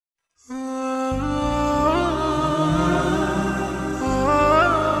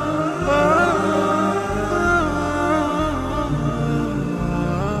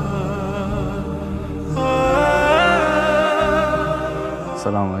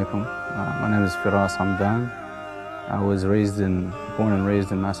Assalamu alaikum. My name is Firas Hamdan. I was born and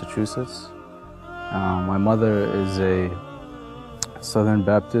raised in Massachusetts. My mother is a Southern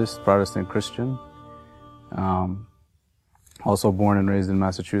Baptist Protestant Christian, also born and raised in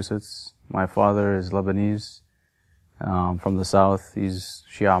Massachusetts. My father is Lebanese, from the South. He's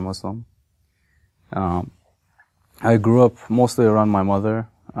Shia Muslim. I grew up mostly around my mother.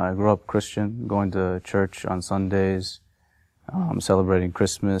 I grew up Christian, going to church on Sundays, celebrating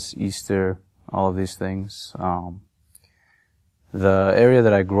Christmas, Easter, all of these things. The area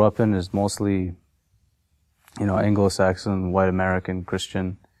that I grew up in is mostly, Anglo-Saxon, white American,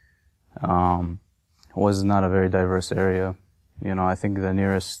 Christian. Was not a very diverse area. I think the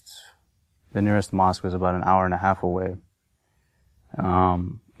nearest mosque was about an hour and a half away.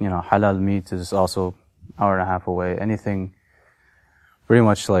 Halal meat is also an hour and a half away. Anything pretty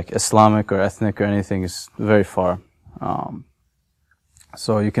much like Islamic or ethnic or anything is very far.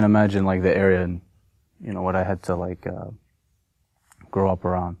 So you can imagine like the area and, what I had to grow up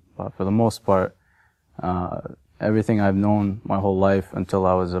around. But for the most part, everything I've known my whole life until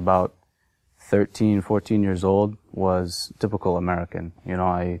I was about 13, 14 years old was typical American.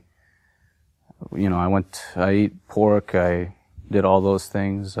 I ate pork, I did all those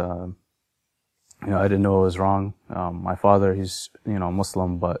things. I didn't know it was wrong. My father, he's,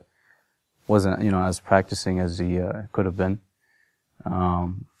 Muslim, but wasn't, as practicing as he could have been.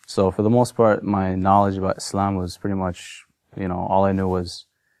 So for the most part, my knowledge about Islam was pretty much, all I knew was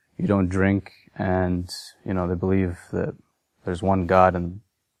you don't drink and, they believe that there's one God and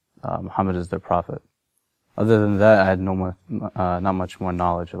Muhammad is their prophet. Other than that, I had not much more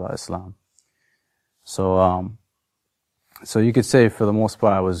knowledge about Islam. So you could say for the most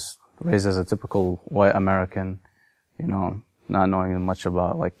part, I was raised as a typical white American, not knowing much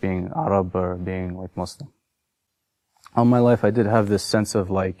about being Arab or being Muslim. All my life, I did have this sense of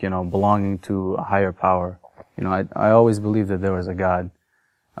belonging to a higher power. I always believed that there was a God.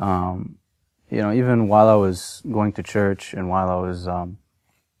 Even while I was going to church and while I was,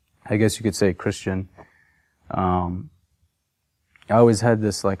 I guess you could say Christian, I always had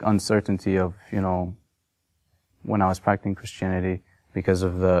this uncertainty of, when I was practicing Christianity because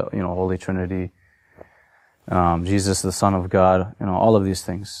of the, Holy Trinity, Jesus, the Son of God, all of these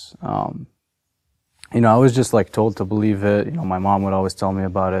things. I was just told to believe it. My mom would always tell me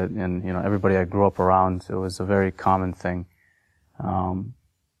about it, and everybody I grew up around, it was a very common thing. But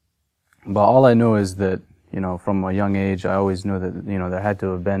all I know is that from a young age, I always knew that there had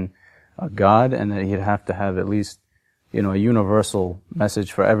to have been a God, and that he'd have to have at least a universal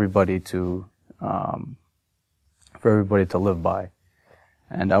message for everybody to live by.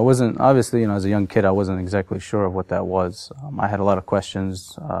 And I wasn't, obviously, as a young kid, I wasn't exactly sure of what that was. I had a lot of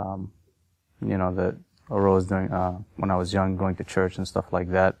questions, that arose during, when I was young, going to church and stuff like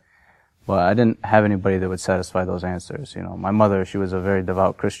that. But I didn't have anybody that would satisfy those answers. My mother, she was a very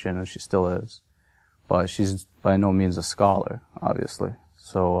devout Christian, and she still is. But she's by no means a scholar, obviously.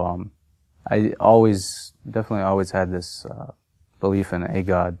 So, I definitely always had this, belief in a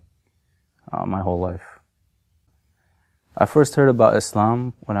God, my whole life. I first heard about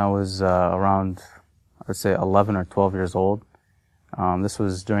Islam when I was, around, I'd say 11 or 12 years old. This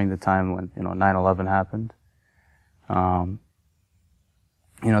was during the time when, 9/11 happened.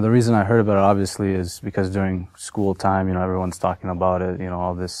 The reason I heard about it obviously is because during school time, everyone's talking about it,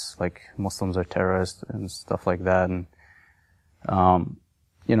 all this, Muslims are terrorists and stuff like that. And,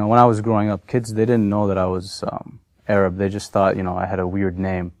 when I was growing up, kids, they didn't know that I was, Arab. They just thought, I had a weird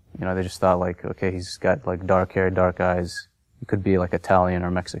name. They just thought okay, he's got dark hair, dark eyes. He could be Italian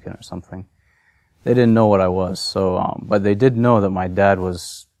or Mexican or something. They didn't know what I was. So, but they did know that my dad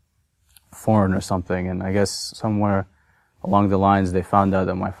was foreign or something. And I guess somewhere along the lines, they found out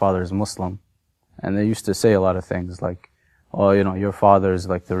that my father is Muslim. And they used to say a lot of things oh, your father is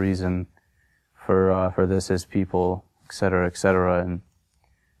the reason for this, his people, et cetera, et cetera. And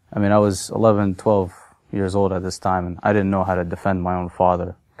I mean, I was 11, 12 years old at this time, and I didn't know how to defend my own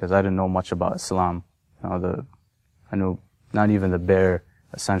father because I didn't know much about Islam. I knew not even the bare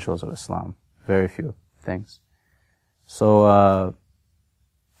essentials of Islam. Very few things. So, I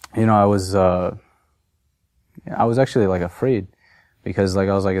was actually afraid because I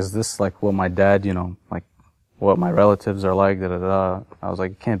was is this what my dad, what my relatives are like, da da da. I was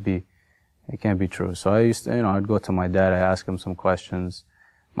it can't be true. So I used to, I'd go to my dad, I'd ask him some questions.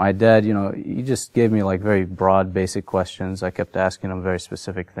 My dad, he just gave me very broad, basic questions. I kept asking him very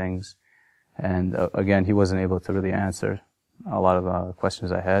specific things. And again, he wasn't able to really answer a lot of the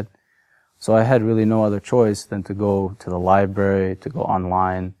questions I had. So I had really no other choice than to go to the library, to go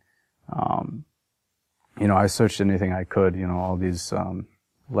online. I searched anything I could, all these,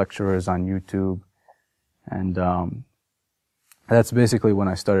 lecturers on YouTube. And, that's basically when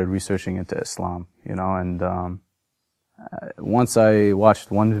I started researching into Islam, you know, and, once I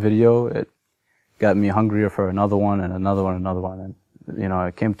watched one video, it got me hungrier for another one and another one and another one. And, you know,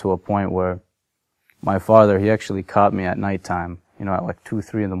 it came to a point where my father, he actually caught me at nighttime, you know, at like 2,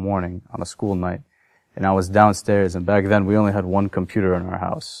 3 in the morning on a school night. And I was downstairs, and back then we only had one computer in our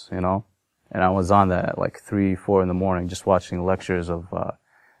house, you know, and I was on that at like 3, 4 in the morning just watching lectures of,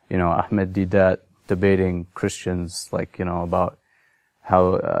 you know, Ahmed Didat debating Christians, like, you know, about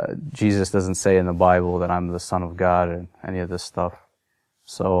how Jesus doesn't say in the Bible that I'm the Son of God and any of this stuff.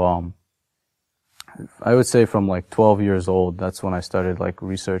 So I would say from like 12 years old, that's when I started like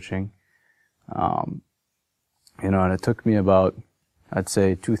researching. You know, and it took me about, I'd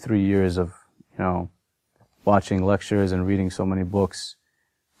say 2, 3 years of, you know, watching lectures and reading so many books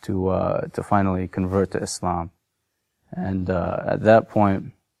to finally convert to Islam. And at that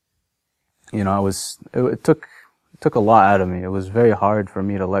point, you know, it took a lot out of me. It was very hard for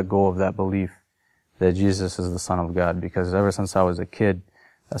me to let go of that belief that Jesus is the Son of God, because ever since I was a kid,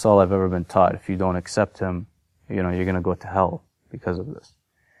 that's all I've ever been taught. If you don't accept him, you know, you're going to go to hell because of this.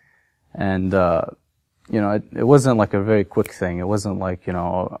 And, you know, it wasn't like a very quick thing. It wasn't like, you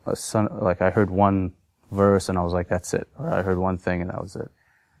know, like I heard one verse and I was like, that's it. Or I heard one thing and that was it.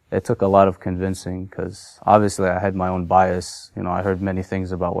 It took a lot of convincing, because obviously I had my own bias. You know, I heard many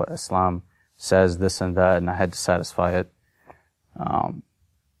things about what Islam says, this and that, and I had to satisfy it.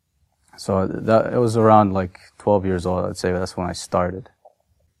 So it was around like 12 years old, I'd say. That's when I started.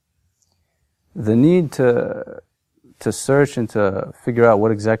 The need to search and to figure out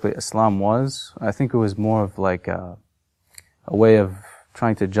what exactly Islam was, I think it was more of like a way of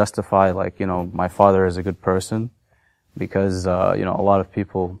trying to justify, like, you know, my father is a good person, because you know, a lot of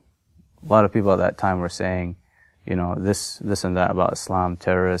people at that time were saying, you know, this and that about Islam,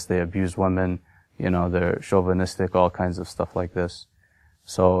 terrorists, they abuse women, you know, they're chauvinistic, all kinds of stuff like this.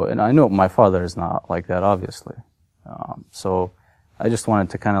 So, and I know my father is not like that, obviously. So I just wanted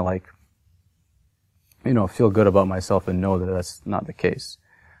to kind of like, you know, feel good about myself and know that that's not the case.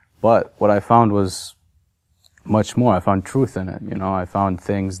 But what I found was much more. I found truth in it, you know. I found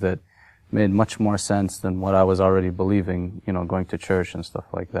things that made much more sense than what I was already believing, you know, going to church and stuff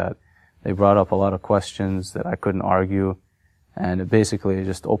like that. They brought up a lot of questions that I couldn't argue, and it basically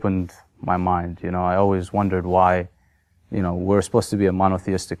just opened my mind, you know. I always wondered why, you know, we're supposed to be a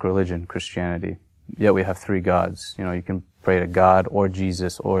monotheistic religion, Christianity, yet we have 3 gods. You know, you can pray to God or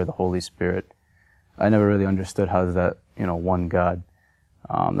Jesus or the Holy Spirit. I never really understood how is that, you know, one God.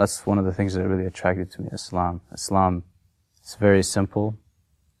 That's one of the things that really attracted to me, Islam. Islam, it's very simple.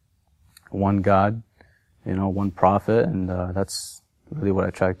 One God, you know, one prophet, and that's really what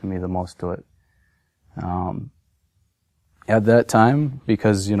attracted me the most to it. At that time,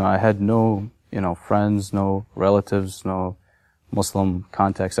 because, you know, I had no, you know, friends, no relatives, no Muslim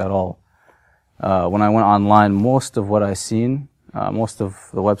contacts at all. When I went online, most of what I seen, most of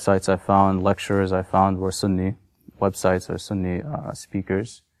the websites I found, lecturers I found, were Sunni websites or Sunni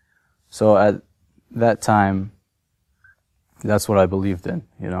speakers. So at that time, that's what I believed in,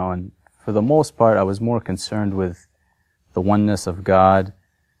 you know, and for the most part, I was more concerned with the oneness of God.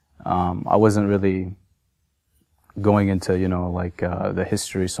 I wasn't really going into, you know, like the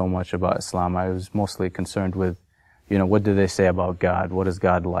history so much about Islam. I was mostly concerned with, you know, what do they say about God? What is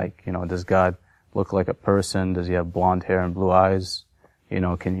God like? You know, does God look like a person? Does he have blonde hair and blue eyes? You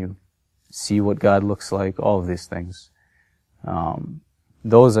know, can you see what God looks like? All of these things.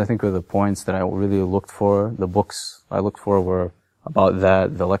 Those, I think, were the points that I really looked for. The books I looked for were about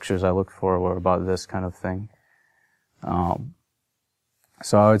that. The lectures I looked for were about this kind of thing.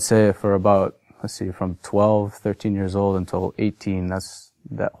 So I would say for about, let's see, from 12, 13 years old until 18,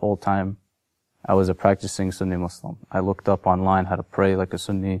 that whole time, I was a practicing Sunni Muslim. I looked up online how to pray like a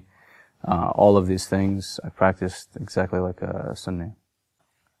Sunni, all of these things. I practiced exactly like a Sunni.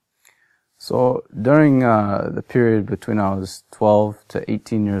 So during the period between I was 12 to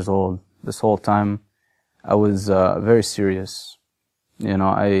 18 years old, this whole time, I was very serious. You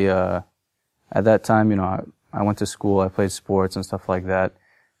know, at that time, you know, I went to school, I played sports and stuff like that.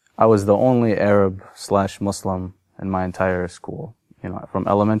 I was the only Arab/Muslim in my entire school. You know, from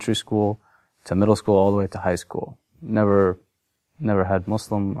elementary school to middle school all the way to high school. Never had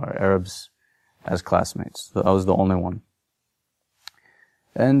Muslim or Arabs as classmates. So I was the only one.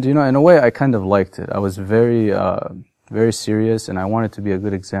 And, you know, in a way, I kind of liked it. I was very serious, and I wanted to be a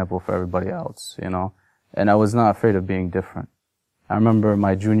good example for everybody else, you know. And I was not afraid of being different. I remember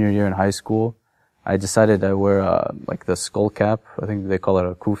my junior year in high school, I decided I wear, like the skull cap. I think they call it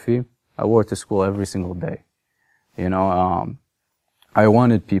a kufi. I wore it to school every single day. You know, I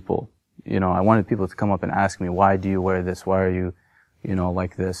wanted people, I wanted people to come up and ask me, why do you wear this? Why are you,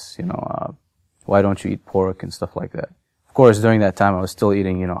 like this? Why don't you eat pork and stuff like that? Of course, during that time, I was still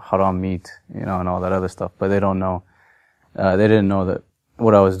eating, haram meat, and all that other stuff, but they don't know, they didn't know that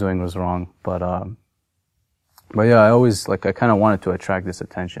what I was doing was wrong. But yeah, I always, I kind of wanted to attract this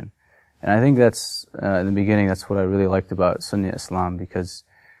attention. And I think that's, in the beginning, that's what I really liked about Sunni Islam, because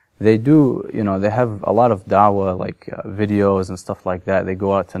they do, they have a lot of da'wah, videos and stuff like that. They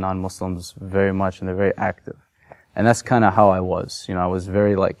go out to non-Muslims very much, and they're very active. And that's kind of how I was. I was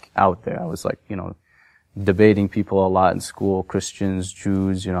very, out there. I was, debating people a lot in school, Christians,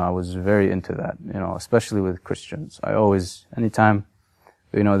 Jews, I was very into that, especially with Christians. I always, anytime,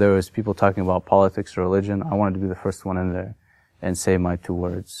 there was people talking about politics or religion, I wanted to be the first one in there and say my 2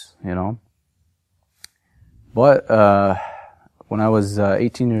 words, But, when I was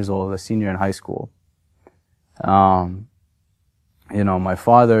 18 years old, a senior in high school, my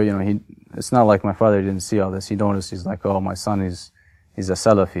father, it's not like my father didn't see all this. He noticed, he's like, oh, my son, he's a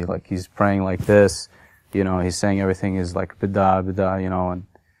Salafi, he's praying like this, he's saying everything is bid'ah,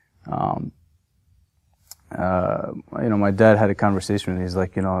 and, my dad had a conversation with me. He's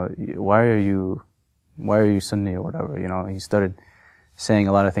like, why are you Sunni or whatever, he started saying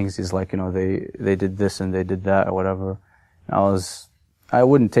a lot of things. He's like, they did this and they did that or whatever. I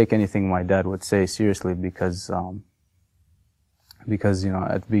wouldn't take anything my dad would say seriously because, at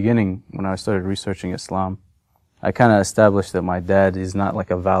the beginning, when I started researching Islam, I kind of established that my dad is not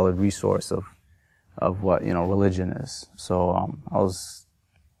a valid resource of what, religion is. So,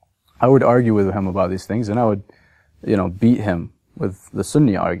 I would argue with him about these things, and I would, beat him with the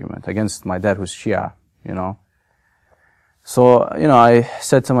Sunni argument against my dad who's Shia, So, I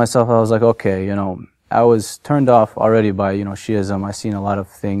said to myself, I was like, okay, I was turned off already by, Shiism. I seen a lot of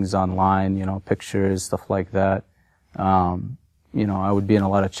things online, pictures, stuff like that. I would be in a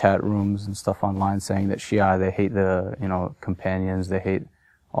lot of chat rooms and stuff online saying that Shia, they hate the, companions, they hate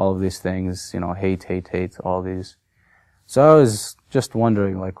all of these things, hate, all these. So I was just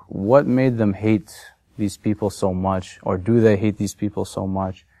wondering, what made them hate these people so much, or do they hate these people so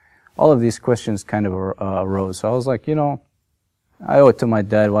much? All of these questions kind of arose. So I was like, I owe it to my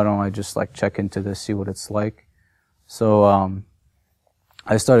dad. Why don't I just check into this, see what it's like? So,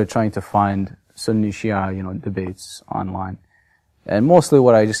 I started trying to find Sunni Shia, debates online. And mostly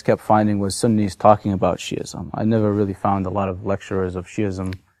what I just kept finding was Sunnis talking about Shiism. I never really found a lot of lecturers of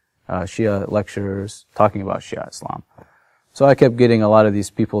Shiism, Shia lecturers talking about Shia Islam. So I kept getting a lot of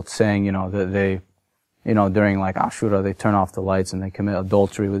these people saying, that they, during Ashura, they turn off the lights and they commit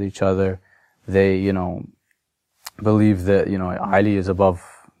adultery with each other. They, believe that, Ali is above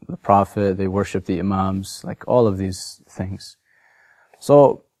the Prophet, they worship the Imams, all of these things.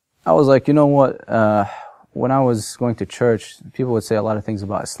 So, I was like, what, when I was going to church, people would say a lot of things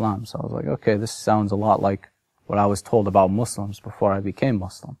about Islam, so I was like, okay, this sounds a lot like what I was told about Muslims before I became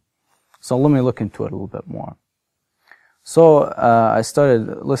Muslim. So let me look into it a little bit more. So, I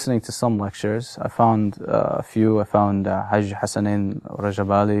started listening to some lectures. I found a few. I found Hajj Hassanain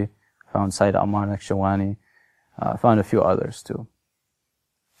Rajabali, I found Sayyid Ammar Nakshawani, I found a few others too.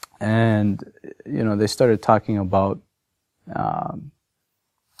 And, they started talking about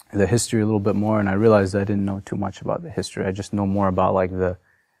the history a little bit more, and I realized I didn't know too much about the history. I just know more about the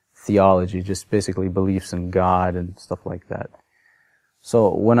theology, just basically beliefs in God and stuff like that.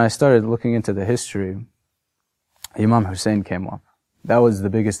 So when I started looking into the history, Imam Hussein came up. That was the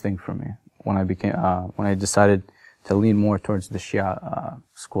biggest thing for me when I decided to lean more towards the Shia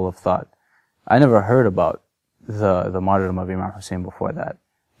school of thought. I never heard about the martyrdom of Imam Hussein before that.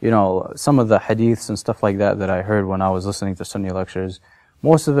 Some of the hadiths and stuff like that I heard when I was listening to Sunni lectures,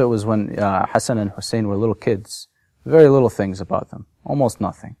 most of it was when Hassan and Hussein were little kids. Very little things about them. Almost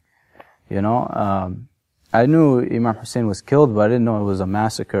nothing. I knew Imam Hussein was killed, but I didn't know it was a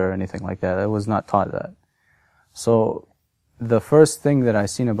massacre or anything like that. I was not taught that. So, the first thing that I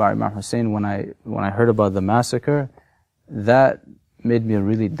seen about Imam Hussein when I heard about the massacre, that made me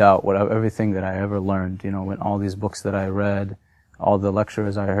really doubt everything that I ever learned, when all these books that I read, all the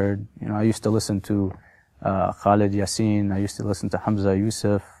lectures I heard. I used to listen to Khalid Yassin, I used to listen to Hamza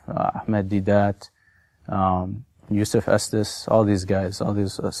Yusuf, Ahmed Didat, Yusuf Estes, all these guys, all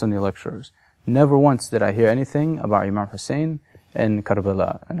these Sunni lecturers. Never once did I hear anything about Imam Hussein and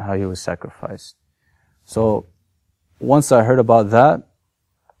Karbala and how he was sacrificed. So, once I heard about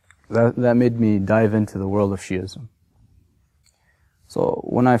that made me dive into the world of Shiism. So,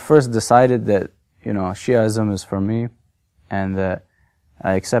 when I first decided that, Shiaism is for me, and that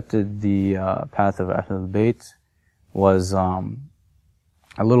I accepted the path of Ahlul Bayt, was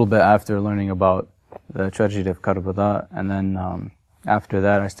a little bit after learning about the tragedy of Karbala, and then after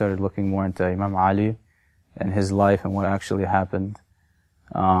that, I started looking more into Imam Ali and his life and what actually happened.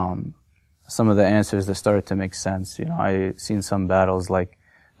 Some of the answers that started to make sense. I seen some battles like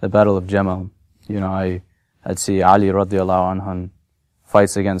the Battle of Jamal. I'd see Ali radiallahu anhu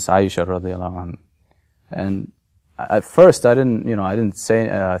fights against Aisha radiallahu anha. And at first I didn't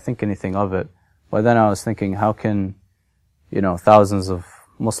think anything of it. But then I was thinking, how can, thousands of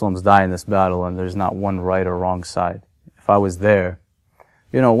Muslims die in this battle and there's not one right or wrong side? If I was there,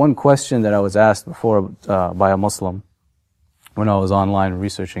 one question that I was asked before by a Muslim when I was online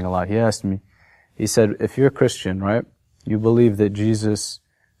researching a lot, he asked me, he said, if you're a Christian, right, you believe that Jesus,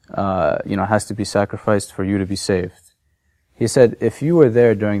 has to be sacrificed for you to be saved. He said, if you were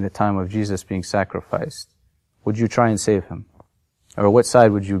there during the time of Jesus being sacrificed, would you try and save him? Or what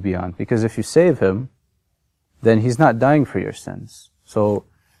side would you be on? Because if you save him, then he's not dying for your sins. So,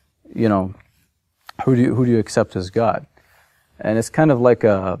 who do you accept as God? And it's kind of like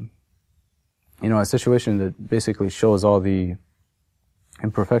a situation that basically shows all the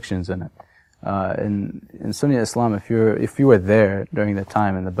imperfections in it. In Sunni Islam, if you were there during the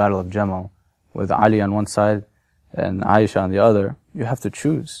time in the Battle of Jamal, with Ali on one side and Aisha on the other, you have to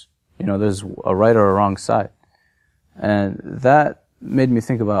choose. There's a right or a wrong side. And that made me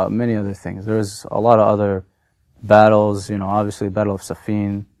think about many other things. There's a lot of other battles, obviously Battle of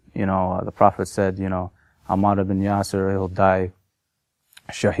Safin, the Prophet said, Ammar ibn Yasir, he'll die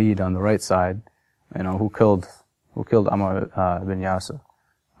shaheed on the right side. Who killed Ammar ibn Yasir?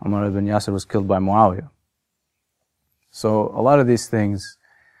 Ammar ibn Yasir was killed by Muawiyah. So a lot of these things,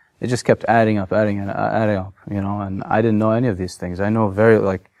 it just kept adding up, and I didn't know any of these things. I know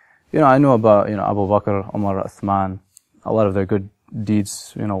I know about, Abu Bakr, Umar, Uthman, a lot of their good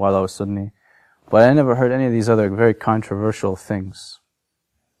deeds, while I was Sunni. But I never heard any of these other very controversial things.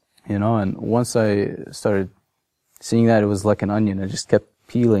 And once I started seeing that, it was like an onion. It just kept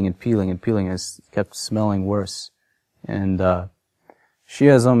peeling and peeling and peeling, and it kept smelling worse. And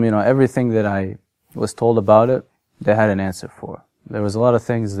Shiism, everything that I was told about it, they had an answer for. There was a lot of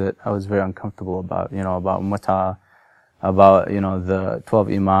things that I was very uncomfortable about, about Muta, about, the 12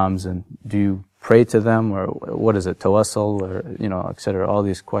 Imams, and do you pray to them, or what is it, tawassul, or, etc., all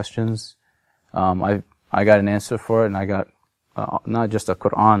these questions. I got an answer for it, and I got not just a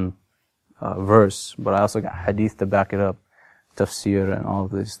Quran verse, but I also got hadith to back it up, tafsir, and all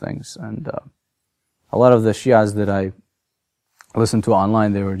of these things. And a lot of the Shias that I listened to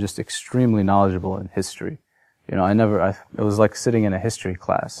online, they were just extremely knowledgeable in history. It was like sitting in a history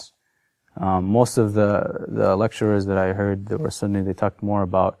class. Most of the lecturers that I heard that were Sunni, they talked more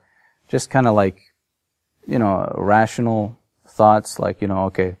about just kind of like, rational thoughts, like,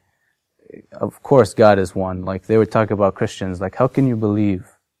 okay, of course God is one. Like, they would talk about Christians, like, how can you believe,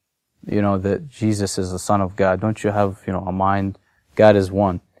 that Jesus is the Son of God? Don't you have, a mind? God is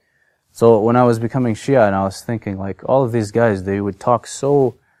one. So when I was becoming Shia, and I was thinking, like, all of these guys, they would talk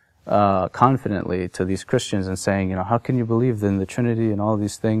so confidently to these Christians and saying, how can you believe in the Trinity and all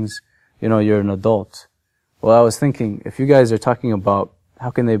these things? You're an adult. Well, I was thinking, if you guys are talking about how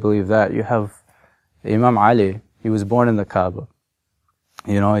can they believe that, you have Imam Ali. He was born in the Kaaba.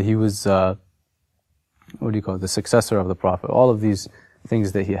 He was, the successor of the Prophet. All of these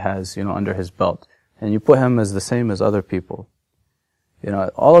things that he has, under his belt. And you put him as the same as other people.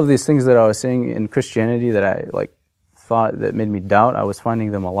 All of these things that I was seeing in Christianity that I, thought that made me doubt, I was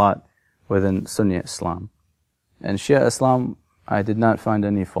finding them a lot within Sunni Islam. And Shia Islam, I did not find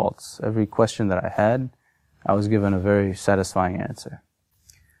any faults. Every question that I had, I was given a very satisfying answer.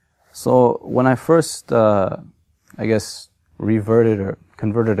 So when I first, reverted or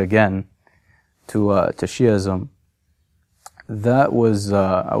converted again to Shiism, that was,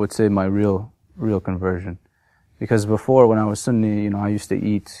 I would say, my real conversion. Because before, when I was Sunni, I used to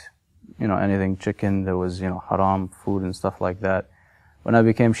eat, anything chicken, there was, haram food and stuff like that. When I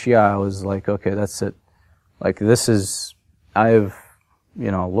became Shia, I was like, okay, that's it. Like, I've,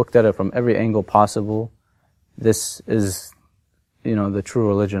 looked at it from every angle possible. This is, the true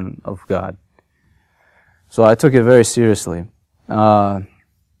religion of God. So I took it very seriously. I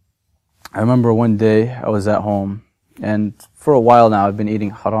remember one day I was at home, and for a while now I've been eating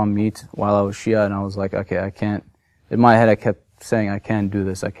haram meat while I was Shia, and I was like, okay, I can't. In my head I kept saying, I can't do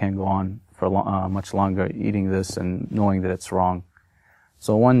this. I can't go on for much longer eating this and knowing that it's wrong.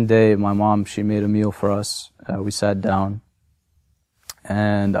 So one day my mom, she made a meal for us. We sat down,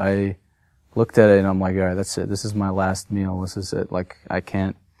 and I looked at it, and I'm like, all right, that's it. This is my last meal. This is it. Like, I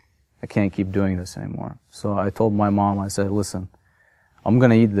can't keep doing this anymore. So I told my mom, I said, listen, I'm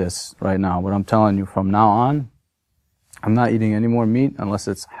gonna eat this right now, but I'm telling you, from now on, I'm not eating any more meat unless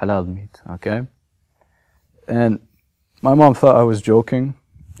it's halal meat, okay? And my mom thought I was joking,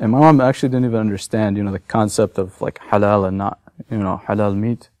 and my mom actually didn't even understand, the concept of like halal and not, halal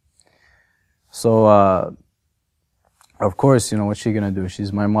meat. So, of course, what's she gonna do?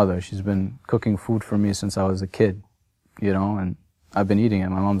 She's my mother. She's been cooking food for me since I was a kid, and I've been eating it.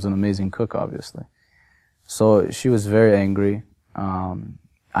 My mom's an amazing cook, obviously. So she was very angry.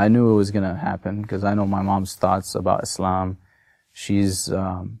 I knew it was gonna happen because I know my mom's thoughts about Islam. She's, it's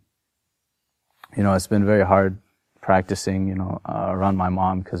been very hard practicing, around my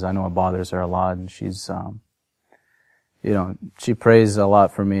mom because I know it bothers her a lot, and she's, she prays a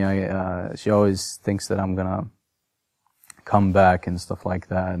lot for me. She always thinks that I'm gonna come back and stuff like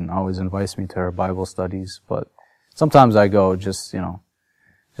that, and always invites me to her Bible studies. But sometimes I go just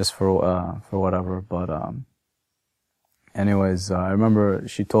for whatever. But anyways, I remember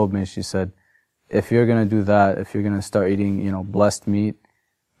she told me, she said, if you're gonna do that, if you're gonna start eating, blessed meat,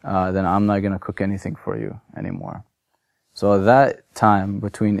 then I'm not gonna cook anything for you anymore. So at that time,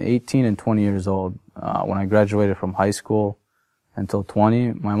 between 18 and 20 years old, when I graduated from high school until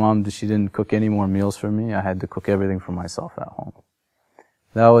 20, my mom, she didn't cook any more meals for me. I had to cook everything for myself at home.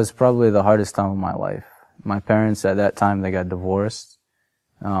 That was probably the hardest time of my life. My parents at that time, they got divorced.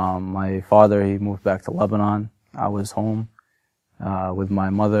 My father, he moved back to Lebanon. I was home with my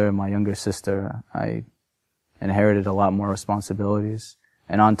mother and my younger sister. I inherited a lot more responsibilities.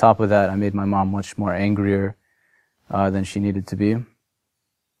 And on top of that, I made my mom much more angrier than she needed to be.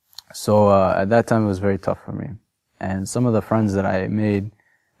 So at that time, it was very tough for me. And some of the friends that I made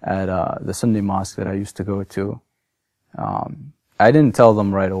at the Sunday mosque that I used to go to, I didn't tell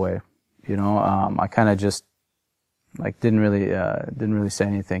them right away. I kind of just didn't really say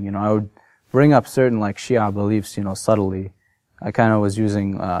anything. I would bring up certain Shia beliefs, subtly. I kind of was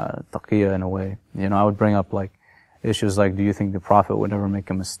using taqiyya in a way. I would bring up issues like, do you think the Prophet would never make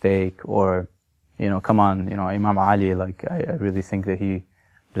a mistake? Or, come on, Imam Ali, I really think that he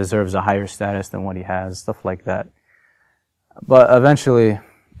deserves a higher status than what he has, stuff like that. But eventually,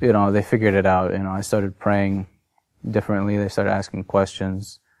 they figured it out. I started praying differently. They started asking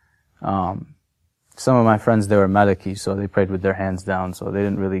questions. Some of my friends, they were Maliki, so they prayed with their hands down, so they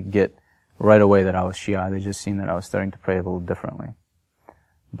didn't really get right away that I was Shia. They just seen that I was starting to pray a little differently.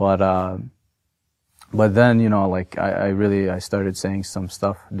 But then, I started saying some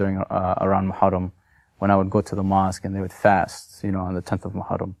stuff during, around Muharram, when I would go to the mosque and they would fast, on the 10th of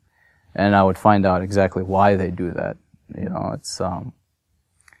Muharram. And I would find out exactly why they do that. It's,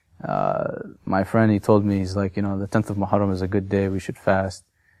 my friend, he told me, he's like, the 10th of Muharram is a good day, we should fast.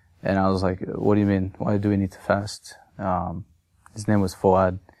 And I was like, what do you mean? Why do we need to fast? His name was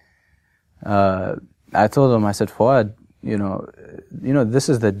Fuad. I told him, I said, Fuad, this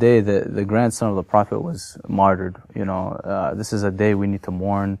is the day that the grandson of the Prophet was martyred. This is a day we need to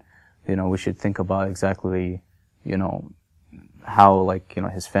mourn. We should think about exactly, how,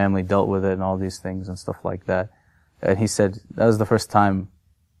 his family dealt with it and all these things and stuff like that. And he said, that was the first time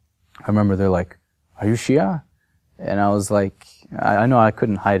I remember they're like, are you Shia? And I was like, I know I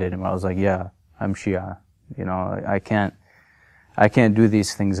couldn't hide it. And I was like, yeah, I'm Shia. I can't do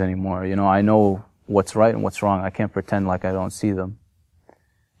these things anymore. I know what's right and what's wrong. I can't pretend like I don't see them.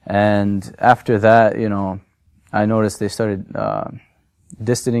 And after that, I noticed they started,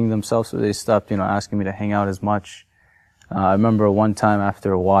 distancing themselves, so they stopped, asking me to hang out as much. I remember one time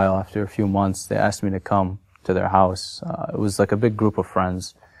after a few months, they asked me to come to their house. It was like a big group of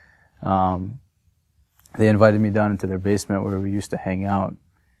friends. They invited me down into their basement where we used to hang out.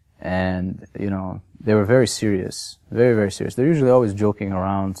 And, they were very serious. Very, very serious. They're usually always joking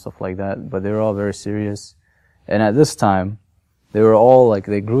around, stuff like that, but they were all very serious. And at this time, they were all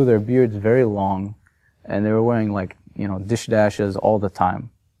they grew their beards very long, and they were wearing dish dashes all the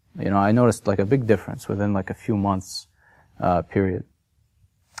time. I noticed a big difference within a few months, period.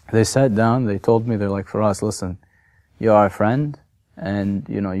 They sat down, they told me, they're like, for us, listen, you're our friend, and,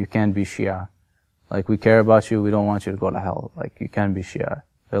 you can't be Shia. We care about you, we don't want you to go to hell. You can't be Shia.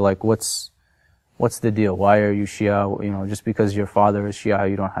 They're like, what's the deal? Why are you Shia? Just because your father is Shia,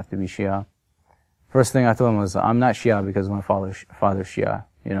 you don't have to be Shia. First thing I told him was, I'm not Shia because my father's Shia.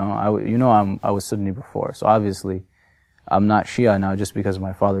 I was Sunni before, so obviously, I'm not Shia now just because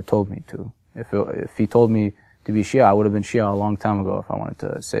my father told me to. If he told me to be Shia, I would have been Shia a long time ago if I wanted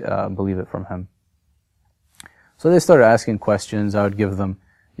to believe it from him. So they started asking questions. I would give them,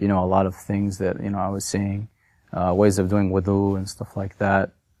 a lot of things that, I was saying, ways of doing wudu and stuff like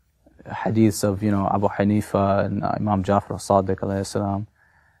that. Hadiths of, Abu Hanifa and Imam Jafar as-Sadiq alayhi salam.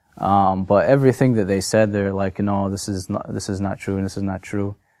 But everything that they said, they're like, no, this is not true and this is not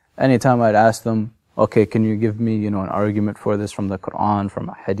true. Anytime I'd ask them, okay, can you give me, an argument for this from the Quran, from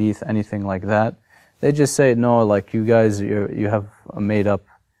a hadith, anything like that, they just say, no, like you guys, you have made up,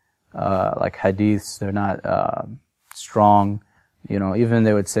 like hadiths, they're not, strong. You know, even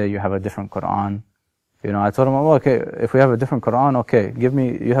they would say you have a different Quran. You know, I told them, well, okay, if we have a different Quran, okay,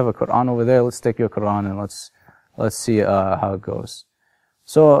 you have a Quran over there, let's take your Quran and let's see, how it goes.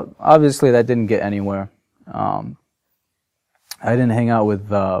 So, obviously that didn't get anywhere. I didn't hang out with,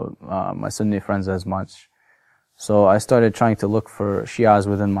 my Sunni friends as much. So I started trying to look for Shias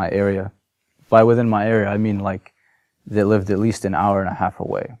within my area. By within my area, I mean like, they lived at least an hour and a half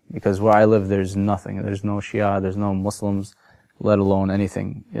away. Because where I live, there's nothing. There's no Shia, there's no Muslims, let alone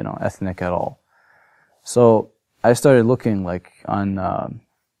anything, you know, ethnic at all. So I started looking like on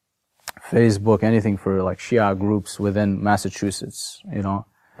Facebook, anything for like Shia groups within Massachusetts, you know.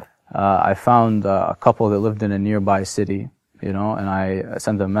 I found a couple that lived in a nearby city, you know, and I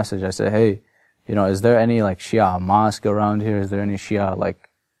sent them a message. I said, hey, you know, is there any like Shia mosque around here? Is there any Shia like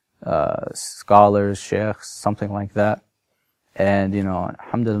scholars, sheikhs, something like that? And, you know,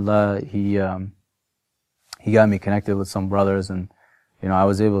 alhamdulillah, he got me connected with some brothers, and, you know, I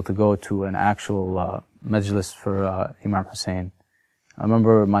was able to go to an actual majlis for Imam Hussein. I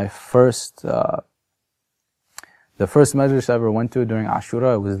remember my the first majlis I ever went to during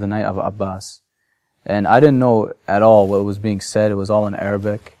Ashura, it was the night of Abbas. And I didn't know at all what was being said. It was all in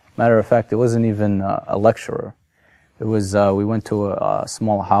Arabic. Matter of fact, it wasn't even a lecturer. It was, we went to a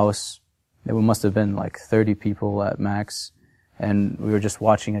small house. There must have been like 30 people at max. And we were just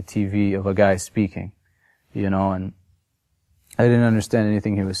watching a TV of a guy speaking, you know, and I didn't understand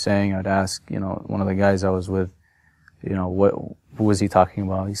anything he was saying. I'd ask, you know, one of the guys I was with, you know, who was he talking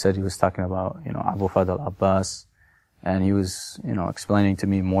about? He said he was talking about, you know, Abu Fadl Abbas. And he was, you know, explaining to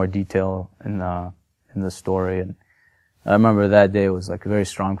me more detail in the story. And I remember that day was like very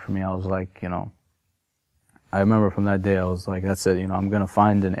strong for me. I was like, you know, I remember from that day I was like, that's it, you know, I'm gonna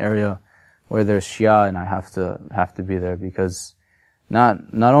find an area where there's Shia, and I have to be there, because not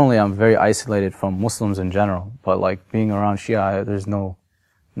only I'm very isolated from Muslims in general, but like being around Shia, there's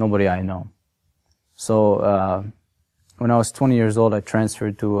nobody I know. So when I was 20 years old, I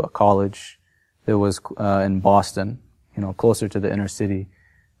transferred to a college that was in Boston, you know, closer to the inner city.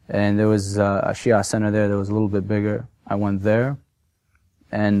 And there was a Shia center there that was a little bit bigger. I went there,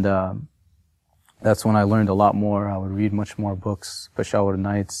 and that's when I learned a lot more. I would read much more books, Peshawar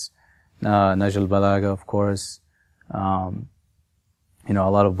Nights, Najl al-Balagha, of course. You know,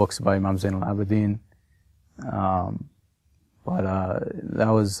 a lot of books by Imam Zain al-Abidin. But that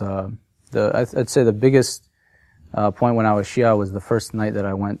was I'd say the biggest point when I was Shia was the first night that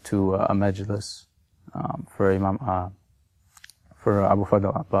I went to a majlis for for Abu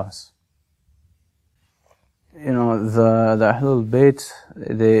Fadl Abbas. You know, the Ahlul Bayt,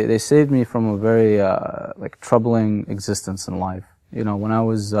 they saved me from a very like troubling existence in life. You know, when I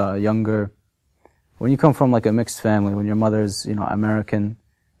was younger, when you come from like a mixed family, when your mother's, you know, American,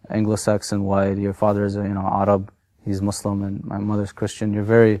 Anglo-Saxon white, your father is, you know, Arab, he's Muslim, and my mother's Christian,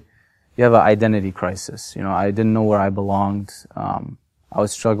 you have an identity crisis. You know, I didn't know where I belonged. I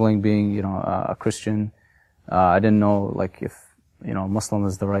was struggling being, you know, a Christian. I didn't know, like, if, you know, Muslim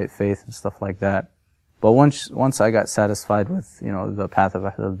is the right faith and stuff like that. But once I got satisfied with, you know, the path of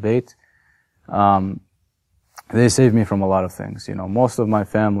Ahlul Bayt, they saved me from a lot of things. You know, most of my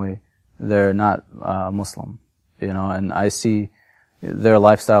family, they're not Muslim, you know, and I see their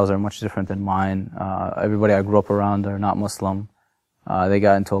lifestyles are much different than mine. Everybody I grew up around are not Muslim. They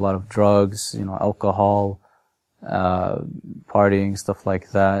got into a lot of drugs, you know, alcohol, partying, stuff like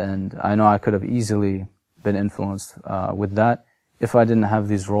that. And I know I could have easily been influenced with that if I didn't have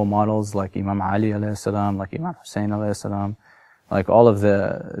these role models like Imam Ali alayhi salam, like Imam Hussein alayhi salam, like all of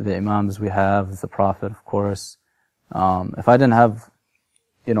the Imams we have, the Prophet, of course. If I didn't have,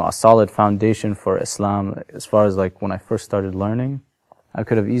 you know, a solid foundation for Islam, as far as like when I first started learning, I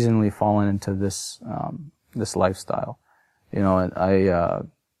could have easily fallen into this lifestyle. You know,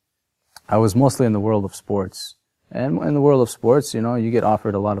 I was mostly in the world of sports. And in the world of sports, you know, you get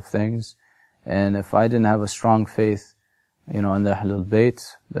offered a lot of things. And if I didn't have a strong faith, you know, in the Ahlul Bayt,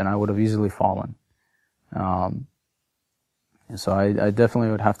 then I would have easily fallen. So I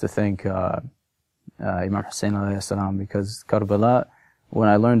definitely would have to thank Imam Hussein alayhi salam, because Karbala, when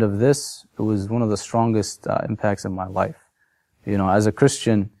I learned of this, it was one of the strongest impacts in my life. You know, as a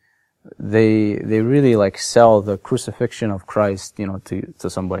Christian, they really like sell the crucifixion of Christ, you know, to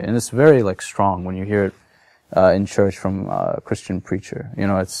somebody. And it's very like strong when you hear it in church from a Christian preacher. You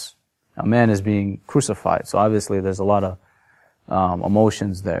know, it's a man is being crucified. So obviously there's a lot of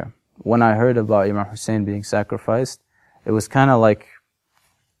emotions there. When I heard about Imam Hussein being sacrificed, it was kind of like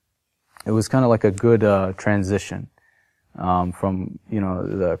a good transition. from,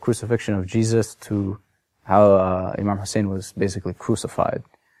 the crucifixion of Jesus to how Imam Hussein was basically crucified.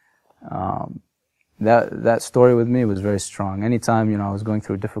 That story with me was very strong. Anytime, I was going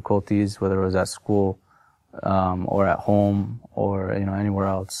through difficulties, whether it was at school, or at home, or, anywhere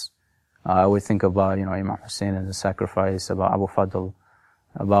else, I would think about, Imam Hussein and the sacrifice, about Abu Fadl,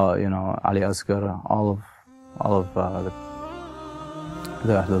 about, Ali Asghar, all of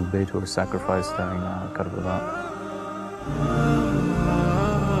the Ahlul Bayt who were sacrificed during Karbala.